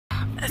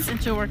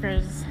Essential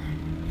workers,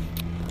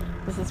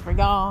 this is for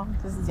y'all.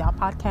 This is y'all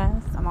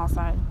podcast. I'm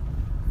outside.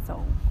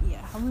 So,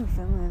 yeah, how are we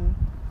feeling?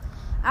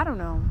 I don't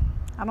know.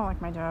 I don't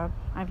like my job.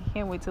 I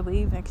can't wait to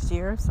leave next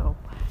year. So,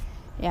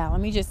 yeah,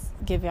 let me just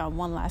give y'all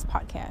one last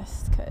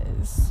podcast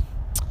because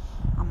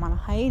I'm on a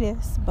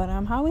hiatus. But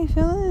how we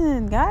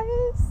feeling,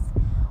 guys?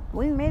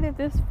 We made it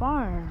this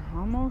far.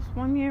 Almost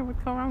 1 year with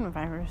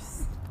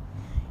coronavirus.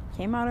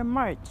 Came out in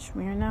March.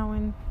 We are now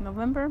in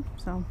November.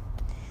 So,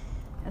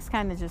 it's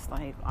kind of just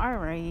like, all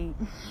right.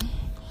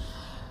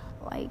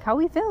 Like, how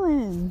we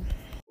feeling?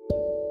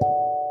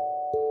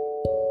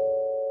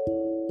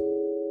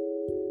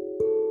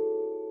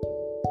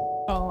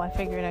 So I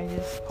figured I'd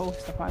just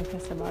post a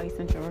podcast about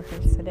essential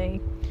workers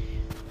today.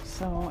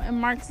 So it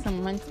marks a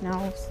month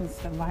now since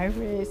the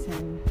virus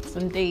and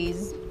some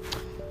days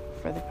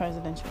for the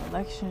presidential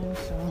election.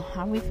 So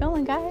how we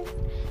feeling, guys?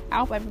 I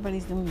hope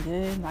everybody's doing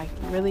good. Like,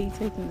 really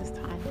taking this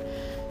time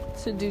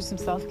to do some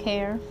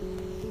self-care.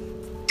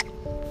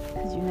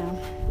 Because,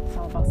 it's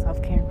all about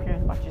self-care,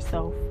 caring about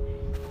yourself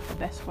the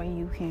best way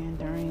you can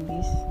during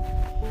these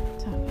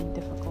tough and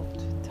difficult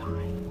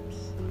times.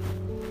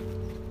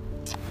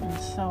 And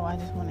so I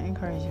just want to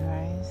encourage you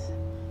guys.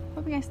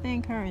 Hope you guys stay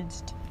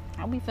encouraged.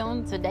 How we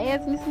feeling today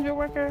as a messenger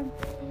worker?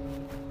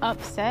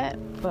 Upset,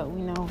 but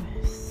we know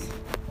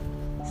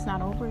it's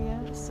not over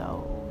yet.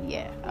 So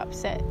yeah,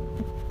 upset.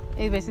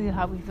 It's basically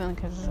how we feeling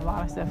because there's a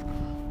lot of stuff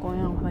going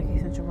on with like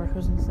essential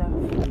workers and stuff,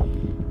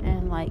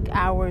 and like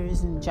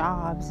hours and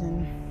jobs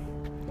and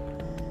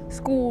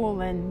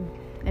school, and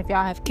if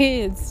y'all have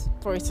kids,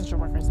 for essential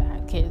workers that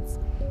have kids,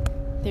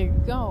 there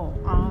you go.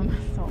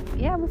 So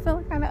yeah, we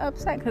feeling kind of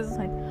upset because it's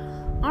like,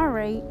 all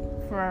right,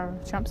 for our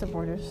Trump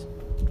supporters,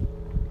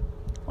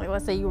 like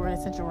let's say you were an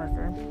essential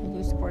worker and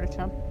you supported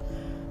Trump,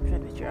 I'm sure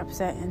that you're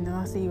upset. And then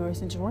let's say you were an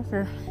essential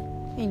worker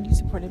and you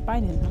supported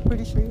Biden, I'm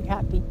pretty sure you're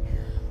happy.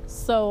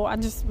 So I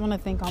just want to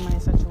thank all my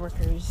essential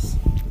workers.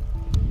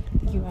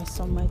 Thank you guys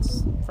so much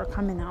for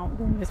coming out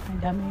during this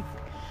pandemic.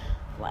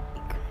 Like,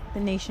 the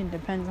nation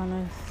depends on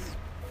us.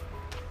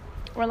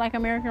 Or like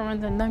America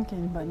runs on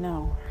Dunkin', but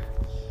no.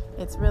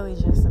 It's really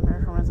just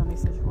America runs on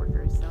essential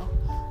workers. So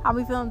how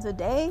we feeling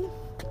today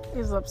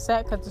is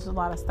upset because there's a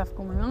lot of stuff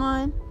going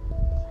on.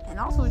 And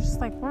also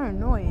just like we're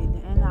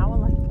annoyed. And I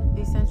would like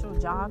essential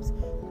jobs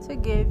to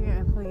give your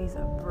employees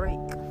a break.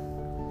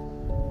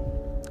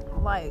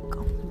 Like,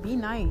 be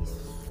nice.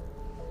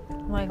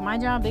 Like, my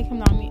job, they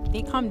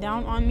come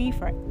down on me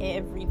for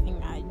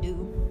everything I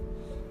do.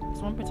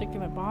 This one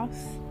particular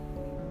boss,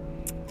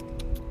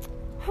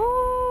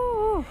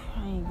 I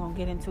ain't gonna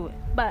get into it,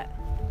 but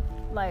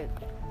like,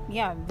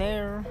 yeah,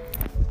 their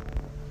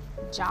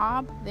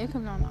job, they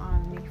come down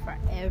on me for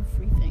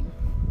everything.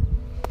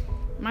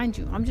 Mind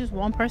you, I'm just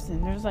one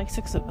person. There's like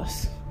 6 of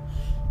us.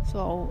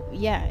 So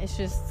yeah, it's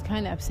just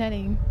kind of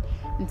upsetting.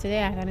 And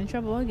today I got in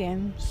trouble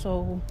again.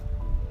 So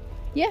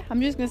yeah,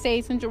 I'm just gonna say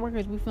essential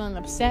workers, we feeling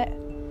upset,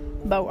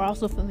 but we're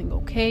also feeling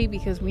okay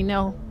because we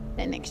know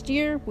that next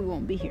year we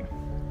won't be here.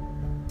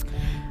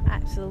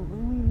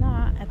 Absolutely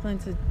not. I plan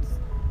to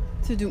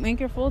do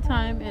Anchor full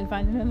time and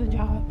find another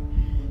job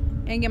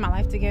and get my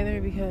life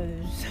together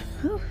because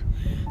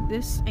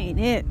this ain't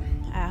it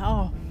at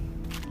all.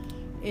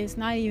 It's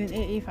not even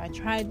it. If I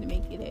tried to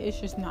make it, it's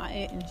just not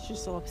it, and it's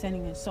just so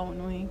upsetting and so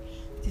annoying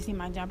to see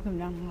my job come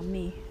down on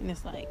me. And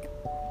it's like,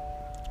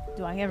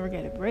 do I ever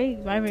get a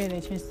break? Do I ever get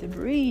a chance to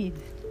breathe?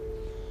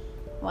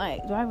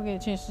 Like, do I ever get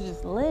a chance to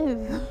just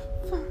live?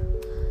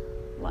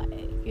 Like,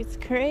 it's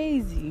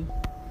crazy.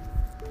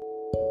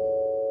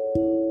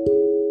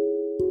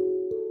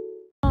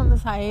 On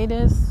this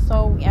hiatus,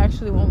 so we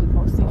actually won't be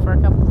posting for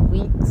a couple of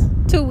weeks.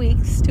 2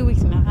 weeks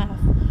and a half.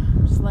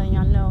 Just letting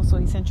y'all know. So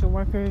essential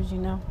workers,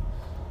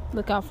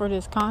 look out for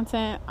this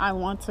content. I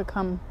want to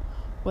come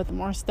with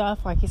more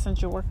stuff like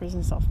essential workers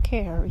in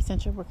self-care,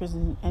 essential workers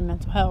in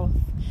mental health,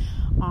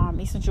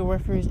 essential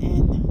workers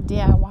in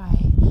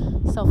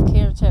DIY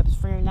self-care tips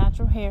for your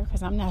natural hair,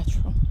 because I'm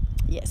natural.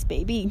 Yes,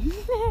 baby.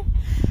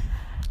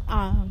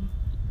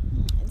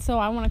 So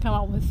I want to come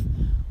out with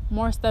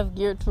more stuff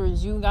geared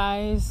towards you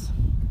guys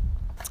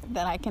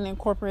that I can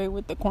incorporate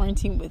with the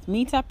quarantine with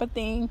me type of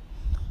thing.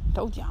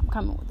 Told you I'm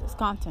coming with this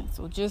content,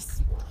 so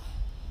just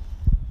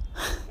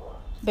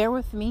bear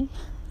with me.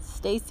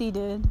 Stay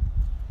seated.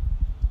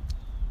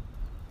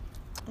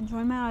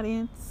 Enjoy my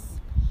audience.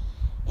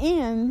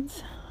 And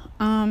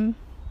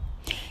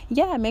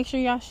yeah, make sure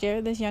y'all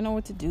share this. Y'all know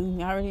what to do.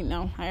 Y'all already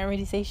know. I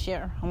already say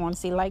share. I want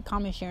to say like,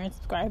 comment, share, and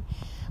subscribe.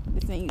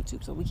 But this ain't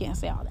YouTube, so we can't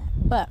say all that.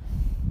 But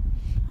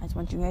I just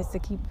want you guys to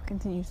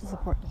continue to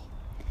support me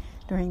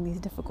during these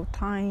difficult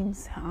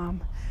times.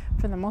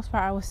 For the most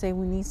part, I would say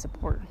we need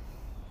support.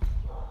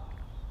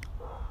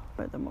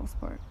 For the most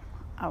part,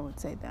 I would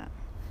say that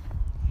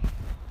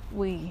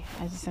we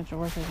as essential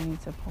workers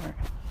need support.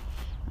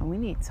 And we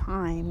need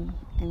time,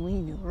 and we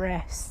need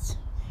rest.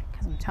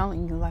 Because I'm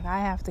telling you, like, I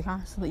have to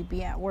constantly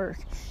be at work.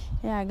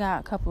 Yeah, I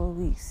got a couple of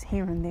weeks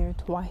here and there,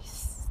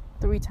 twice,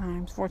 3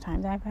 times, 4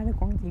 times. I've had to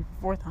quarantine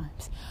 4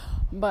 times.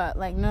 But,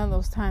 like, none of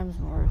those times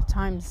were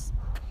times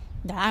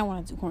that I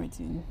wanted to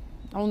quarantine.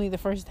 Only the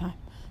first time.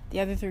 The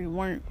other 3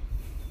 weren't.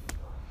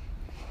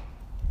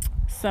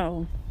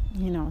 So,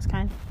 it's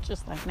kind of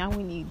just like now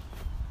we need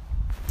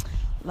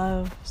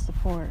love,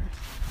 support,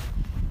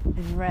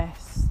 and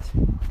rest,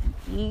 and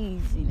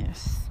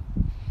easiness.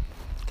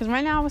 Because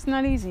right now it's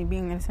not easy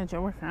being an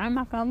essential worker. I'm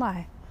not going to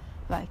lie.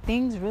 Like,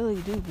 things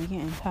really do be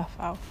getting tough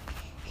out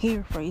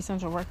here for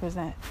essential workers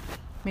that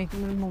make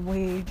minimum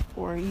wage,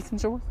 or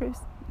essential workers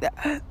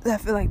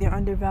that feel like they're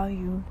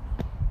undervalued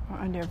or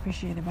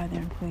underappreciated by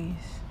their employees.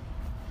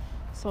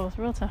 So it's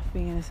real tough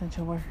being an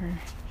essential worker.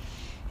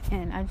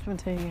 And I just want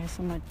to tell you guys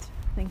so much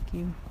thank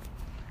you.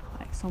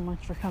 Like, so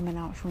much for coming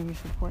out, showing your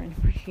support and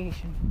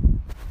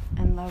appreciation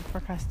and love for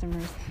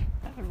customers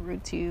that are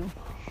rude to you,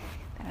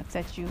 that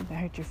upset you, that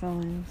hurt your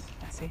feelings,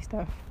 that say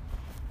stuff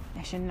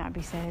that should not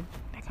be said,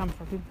 that come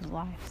for people's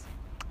lives.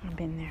 I've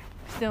been there.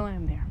 Still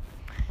am there.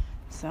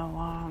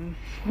 So,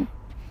 it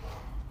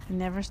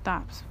never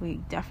stops. We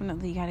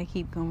definitely got to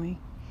keep going.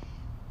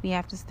 We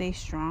have to stay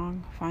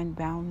strong, find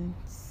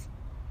balance.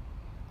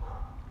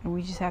 And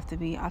we just have to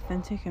be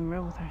authentic and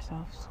real with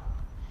ourselves.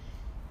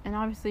 And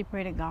obviously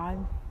pray to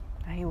God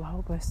that He will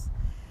help us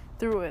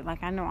through it.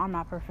 Like, I know I'm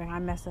not perfect. I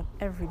mess up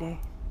every day.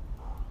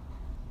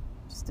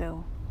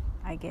 Still,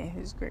 I get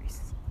His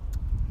grace.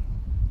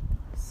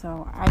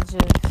 So I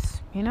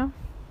just,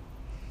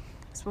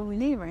 that's what we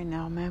need right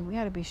now, man. We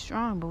got to be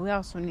strong, but we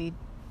also need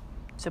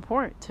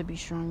support to be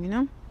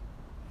strong,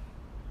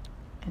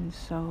 And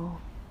so,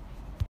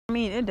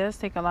 it does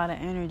take a lot of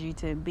energy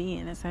to be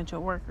an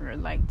essential worker,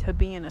 like to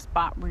be in a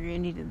spot where you're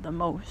needed the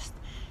most.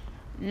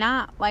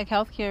 Not like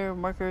healthcare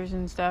workers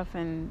and stuff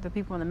and the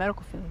people in the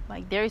medical field.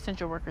 Like, they're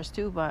essential workers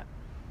too, but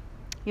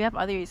you have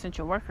other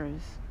essential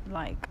workers.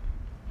 Like,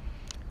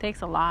 it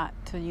takes a lot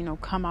to,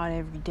 come out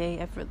every day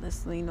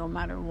effortlessly, no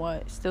matter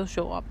what, still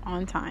show up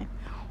on time.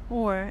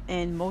 Or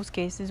in most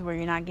cases where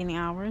you're not getting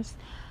hours,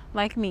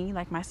 like me,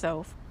 like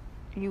myself,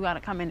 you got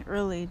to come in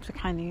early to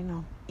kind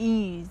of,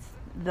 ease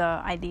the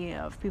idea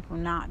of people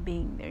not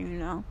being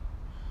there,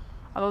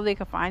 Although they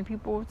could find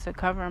people to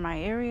cover my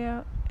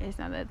area, it's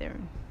not that they're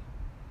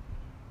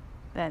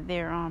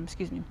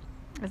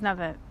it's not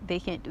that they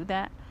can't do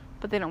that,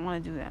 but they don't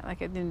want to do that.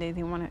 Like, at the end of the day,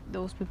 they want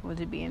those people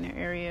to be in their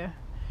area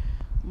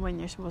when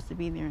they're supposed to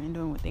be there and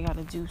doing what they got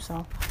to do.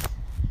 So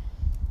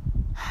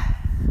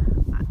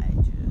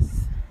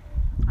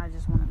I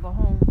just want to go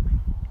home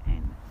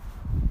and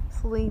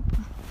sleep,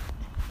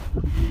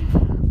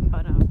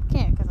 but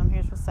can't, because I'm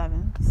here till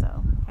 7,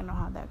 so I know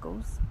how that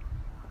goes.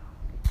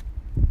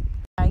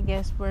 I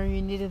guess where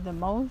you needed the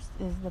most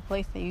is the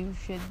place that you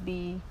should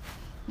be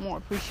more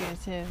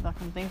appreciative.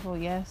 Like, I'm thankful,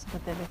 yes,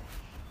 but that at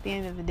the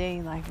end of the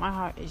day, like, my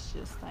heart is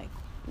just like,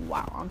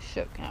 wow, I'm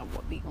shook at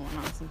what be going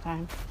on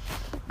sometimes.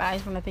 But I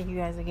just want to thank you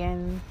guys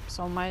again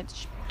so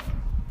much.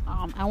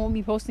 I won't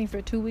be posting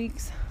for 2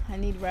 weeks. I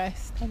need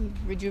rest. I need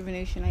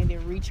rejuvenation. I need a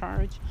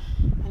recharge.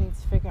 I need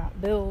to figure out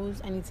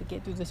bills. I need to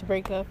get through this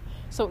breakup.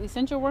 So,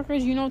 essential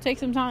workers, take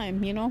some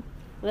time,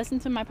 Listen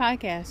to my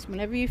podcast.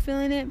 Whenever you're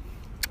feeling it,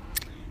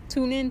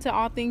 tune in to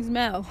All Things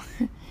Mel.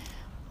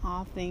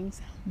 All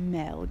Things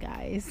Mel,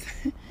 guys.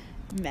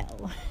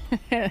 Mel.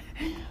 But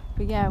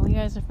yeah, when you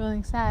guys are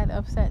feeling sad,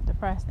 upset,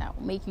 depressed, that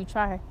will make you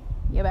try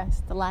your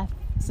best to laugh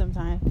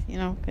sometimes,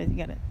 because you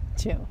gotta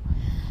chill.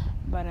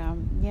 But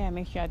yeah,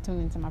 make sure I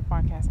tune into my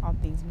podcast, All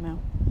Things Mel.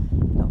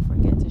 Don't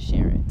forget to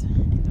share it,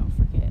 and don't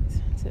forget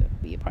to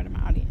be a part of my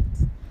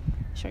audience.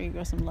 Show your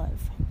girl some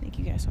love. Thank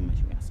you guys so much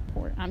for your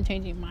support. I'm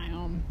changing my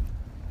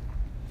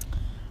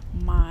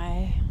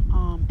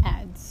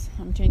ads.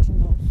 I'm changing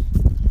those.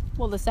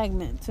 Well, the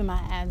segment to my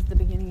ads, the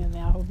beginning of it,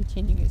 I will be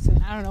changing it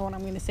soon. I don't know what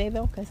I'm going to say,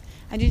 though, because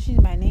I just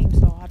changed my name,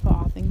 so I put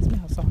All Things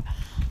Mel. So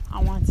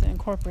I want to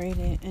incorporate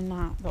it in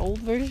not the old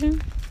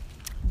version,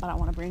 but I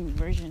want to bring the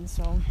version.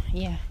 So,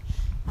 yeah,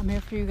 I'm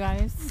here for you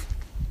guys.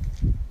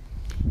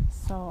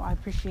 So I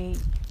appreciate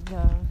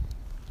the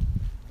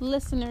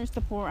listener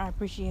support. I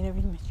appreciate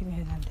everything that you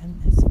guys have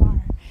done this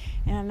far.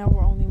 And I know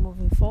we're only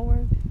moving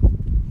forward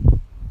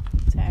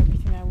to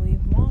everything that we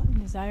want,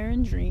 desire,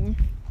 and dream.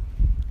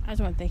 I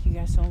just want to thank you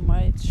guys so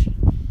much.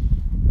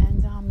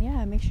 And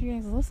yeah, make sure you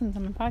guys listen to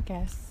my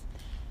podcasts.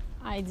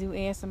 I do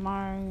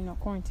ASMR,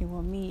 quarantine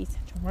with me,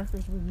 essential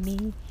workers with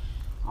me,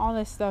 all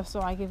this stuff.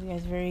 So I give you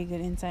guys very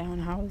good insight on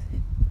how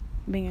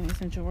being an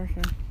essential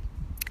worker.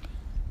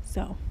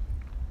 So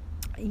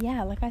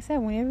yeah, like I said,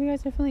 whenever you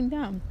guys are feeling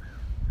down,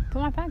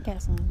 put my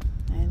podcast on.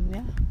 And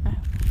yeah,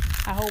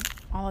 I hope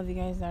all of you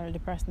guys that are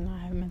depressed and not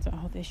have mental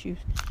health issues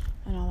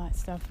and all that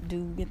stuff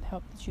do get the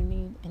help that you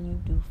need, and you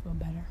do feel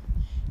better,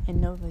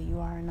 and know that you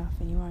are enough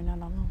and you are not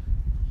alone,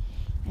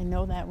 and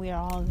know that we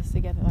are all in this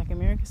together. Like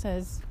America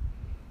says,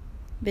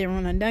 they're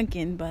on a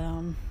Duncan, but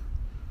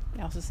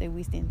they also say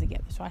we stand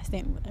together. So I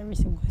stand with every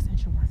single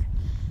essential worker.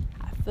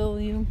 I feel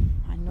you.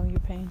 I know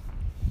your pain.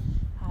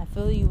 I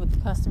feel you with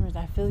the customers.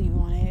 I feel you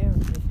on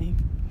everything.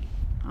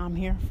 I'm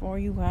here for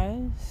you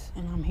guys,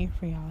 and I'm here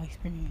for y'all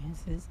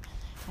experiences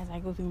as I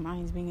go through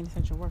mine as being an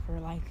essential worker.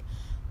 Like,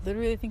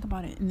 literally think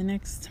about it. In the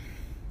next,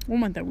 what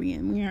month are we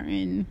in? We are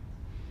in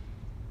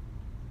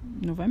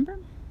November,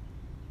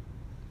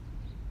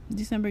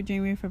 December,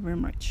 January, February,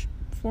 March.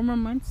 4 more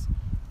months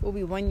will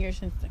be 1 year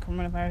since the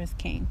coronavirus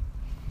came.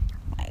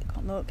 Like,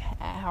 look at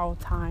how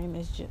time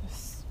is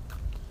just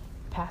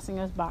passing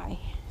us by,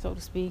 so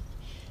to speak.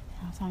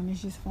 How time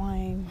is just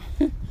flying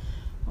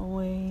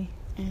away.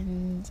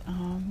 And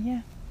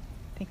yeah,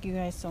 thank you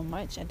guys so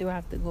much. I do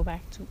have to go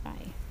back to my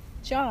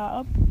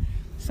job,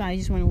 so I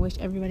just want to wish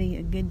everybody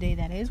a good day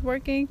that is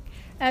working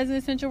as an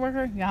essential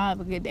worker. Y'all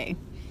have a good day.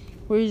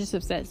 We're just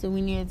upset, so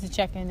we needed to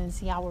check in and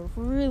see how we're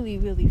really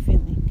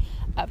feeling.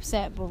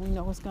 Upset, but we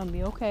know it's gonna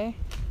be okay,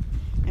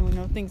 and we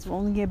know things will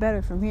only get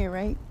better from here,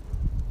 right?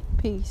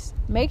 Peace.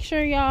 Make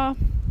sure y'all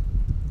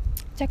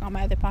check out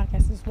my other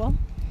podcasts as well.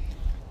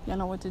 Y'all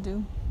know what to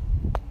do.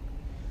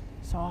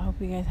 So I hope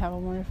you guys have a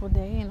wonderful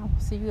day, and I'll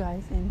see you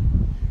guys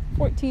in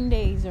 14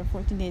 days or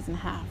 14 days and a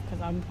half,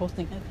 because I'll be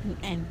posting at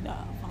the end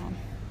of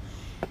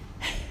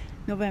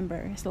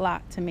November. It's a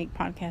lot to make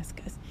podcasts,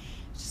 because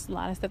it's just a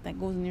lot of stuff that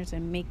goes in there to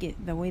make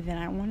it the way that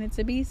I want it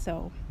to be.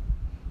 So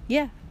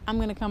yeah, I'm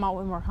going to come out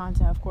with more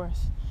content, of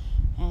course,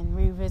 and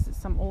revisit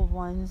some old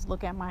ones,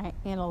 look at my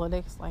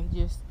analytics, like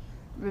just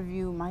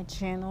review my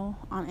channel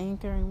on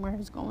Anchor and where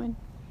it's going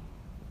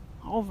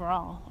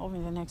overall over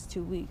the next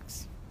 2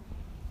 weeks.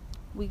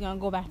 We're going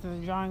to go back to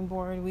the drawing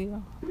board. We're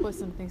going to put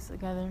some things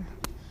together,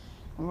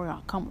 and we're going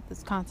to come with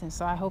this content.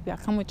 So I hope y'all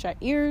come with your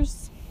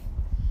ears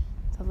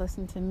to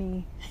listen to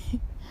me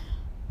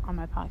on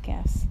my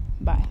podcast.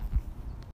 Bye.